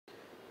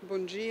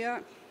Bon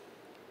dia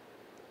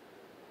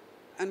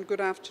and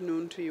good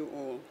afternoon to you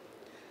all.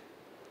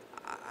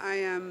 I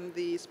am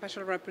the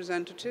Special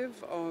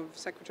Representative of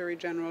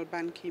Secretary-General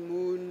Ban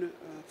Ki-moon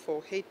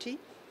for Haiti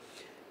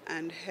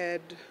and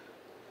head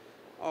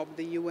of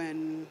the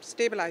UN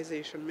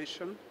Stabilization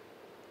Mission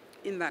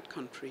in that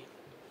country.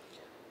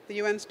 The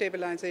UN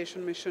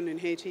Stabilization Mission in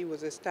Haiti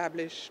was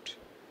established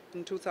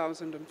in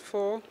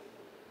 2004.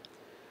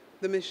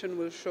 The mission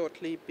will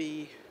shortly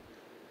be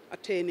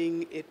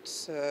attaining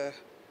its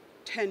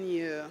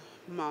 10-year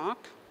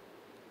mark.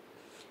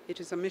 It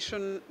is a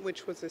mission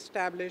which was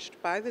established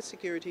by the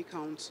Security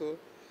Council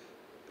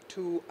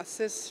to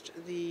assist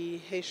the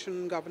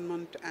Haitian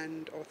government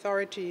and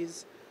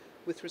authorities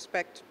with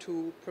respect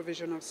to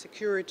provision of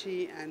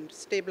security and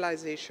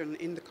stabilization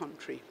in the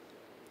country.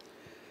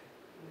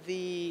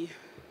 The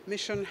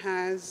mission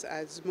has,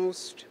 as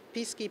most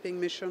peacekeeping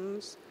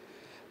missions,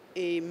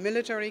 a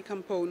military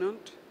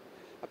component,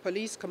 a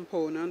police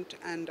component,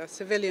 and a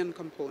civilian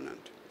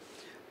component.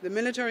 The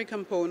military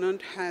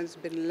component has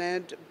been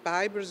led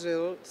by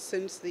Brazil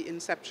since the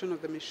inception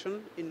of the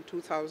mission in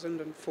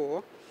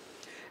 2004,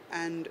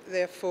 and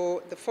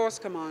therefore the force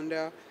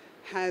commander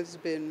has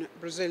been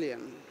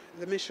Brazilian.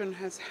 The mission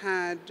has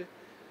had,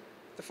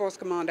 the force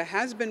commander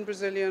has been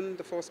Brazilian,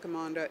 the force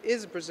commander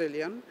is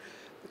Brazilian.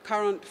 The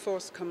current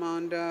force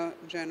commander,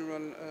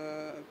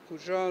 General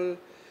Pujol,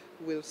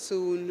 will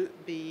soon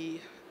be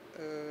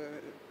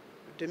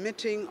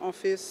demitting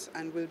office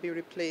and will be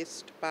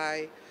replaced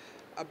by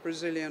a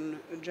Brazilian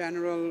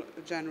general,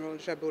 General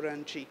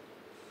Jaburangi.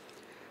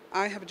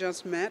 I have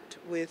just met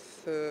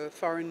with the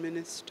foreign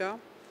minister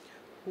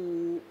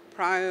who,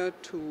 prior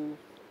to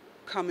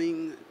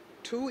coming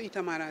to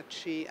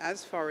Itamaraty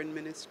as foreign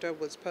minister,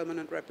 was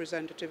permanent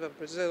representative of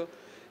Brazil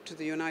to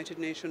the United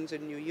Nations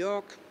in New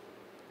York.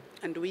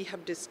 And we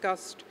have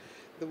discussed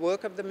the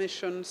work of the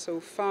mission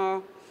so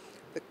far,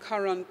 the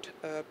current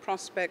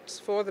prospects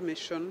for the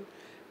mission,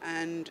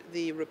 and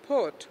the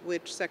report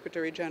which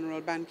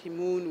Secretary-General Ban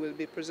Ki-moon will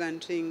be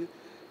presenting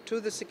to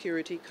the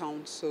Security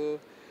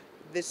Council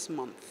this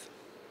month.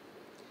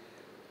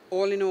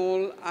 All in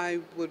all,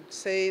 I would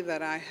say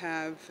that I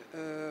have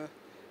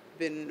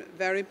been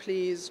very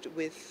pleased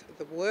with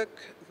the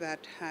work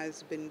that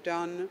has been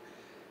done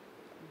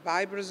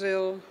by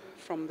Brazil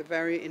from the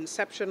very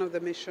inception of the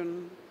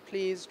mission,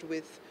 pleased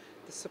with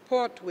the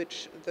support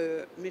which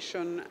the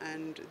mission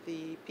and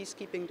the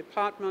peacekeeping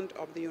department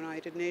of the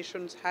United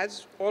Nations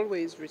has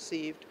always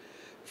received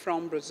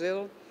from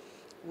Brazil.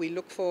 We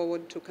look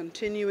forward to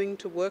continuing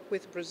to work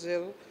with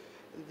Brazil.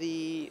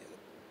 The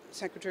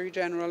Secretary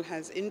General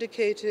has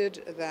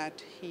indicated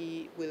that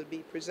he will be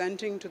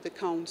presenting to the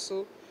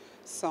Council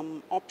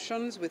some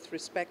options with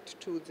respect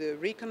to the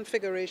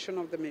reconfiguration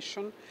of the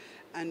mission,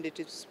 and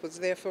was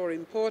therefore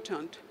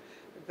important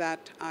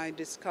that I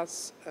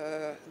discuss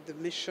the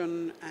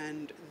mission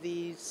and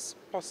these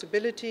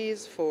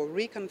possibilities for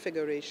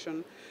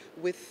reconfiguration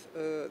with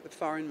the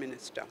foreign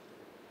minister.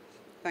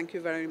 Thank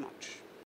you very much.